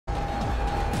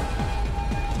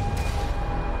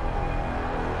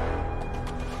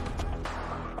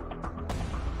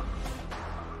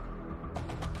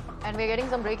And we're getting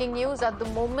some breaking news at the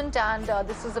moment, and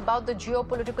this is about the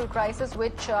geopolitical crisis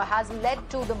which has led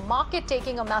to the market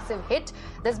taking a massive hit.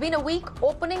 There's been a weak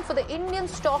opening for the Indian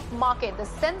stock market. The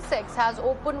Sensex has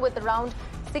opened with around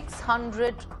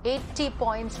 680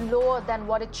 points lower than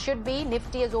what it should be.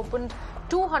 Nifty has opened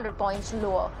 200 points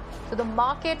lower. So the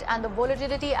market and the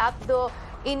volatility at the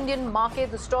Indian market,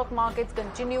 the stock markets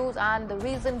continues, and the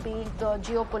reason being the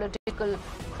geopolitical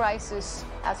crisis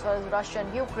as far as Russia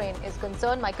and Ukraine is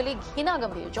concerned. My colleague Hina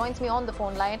Gambhir joins me on the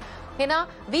phone line. Hina,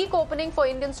 weak opening for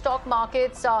Indian stock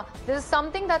markets. This is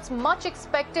something that's much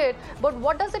expected, but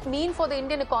what does it mean for the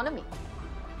Indian economy?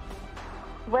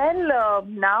 Well,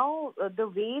 now the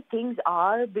way things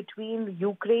are between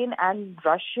Ukraine and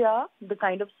Russia, the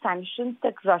kind of sanctions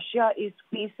that Russia is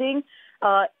facing,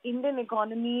 Indian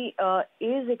economy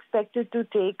is expected to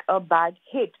take a bad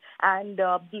hit. And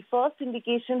the first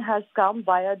indication has come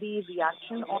via the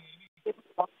reaction of the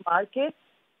stock market.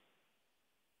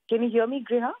 Can you hear me,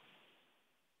 Griha?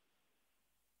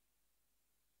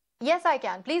 Yes, I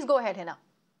can. Please go ahead, Hina.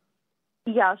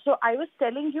 Yeah, so I was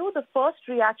telling you the first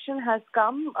reaction has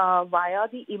come via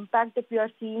the impact that we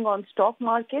are seeing on stock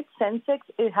market. Sensex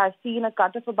has seen a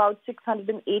cut of about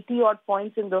 680 odd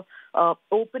points in the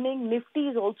opening. Nifty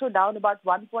is also down about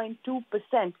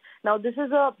 1.2%. Now, this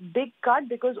is a big cut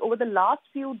because over the last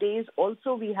few days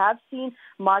also we have seen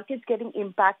markets getting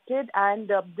impacted,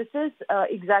 and this is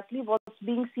exactly what's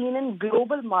being seen in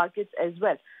global markets as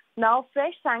well. Now,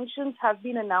 fresh sanctions have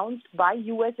been announced by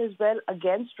US as well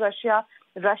against Russia.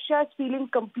 Russia is feeling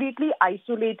completely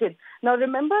isolated. Now,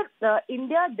 remember,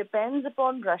 India depends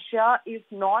upon Russia, if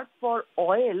not for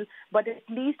oil, but at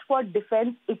least for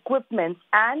defense equipment.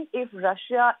 And if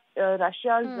Russia's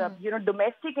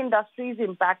domestic industry is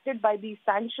impacted by these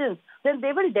sanctions, then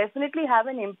they will definitely have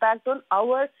an impact on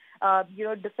our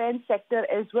defense sector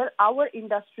as well, our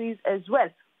industries as well.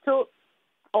 So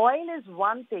oil is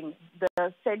one thing.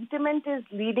 The sentiment is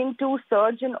leading to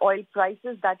surge in oil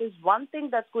prices. That is one thing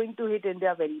that's going to hit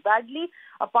India very badly.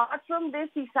 Apart from this,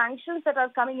 the sanctions that are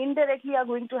coming indirectly are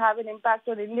going to have an impact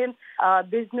on Indian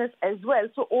business as well.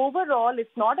 So overall,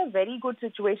 it's not a very good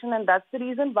situation, and that's the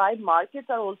reason why markets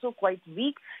are also quite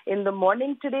weak. In the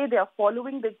morning today, they are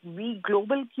following the weak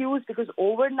global cues because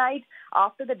overnight,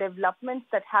 after the developments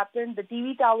that happened, the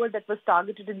TV tower that was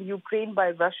targeted in Ukraine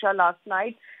by Russia last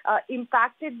night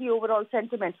impacted the overall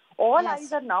sentiment. All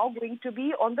eyes are now going to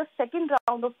be on the second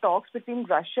round of talks between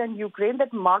Russia and Ukraine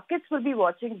that markets will be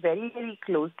watching very, very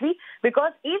closely,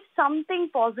 because if something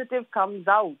positive comes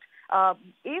out,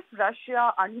 if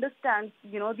Russia understands,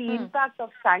 the impact of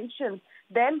sanctions,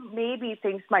 then maybe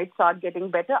things might start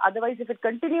getting better. Otherwise, if it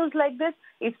continues like this,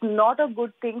 it's not a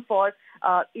good thing for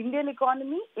Indian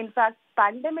economy. In fact,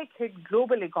 pandemic hit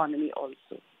global economy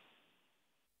also.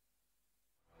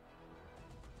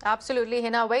 Absolutely,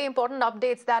 Hina. Very important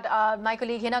updates that my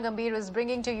colleague Hina Gambhir is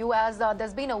bringing to you, as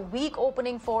there's been a weak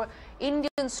opening for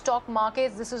Indian stock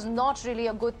markets. This is not really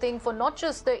a good thing for not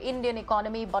just the Indian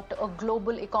economy, but a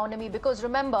global economy. Because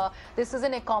remember, this is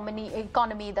an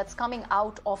economy that's coming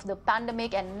out of the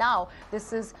pandemic, and now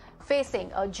this is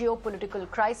facing a geopolitical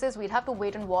crisis. We'll have to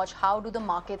wait and watch how do the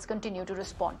markets continue to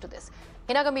respond to this.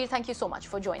 Hina Gambhir, thank you so much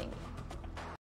for joining me.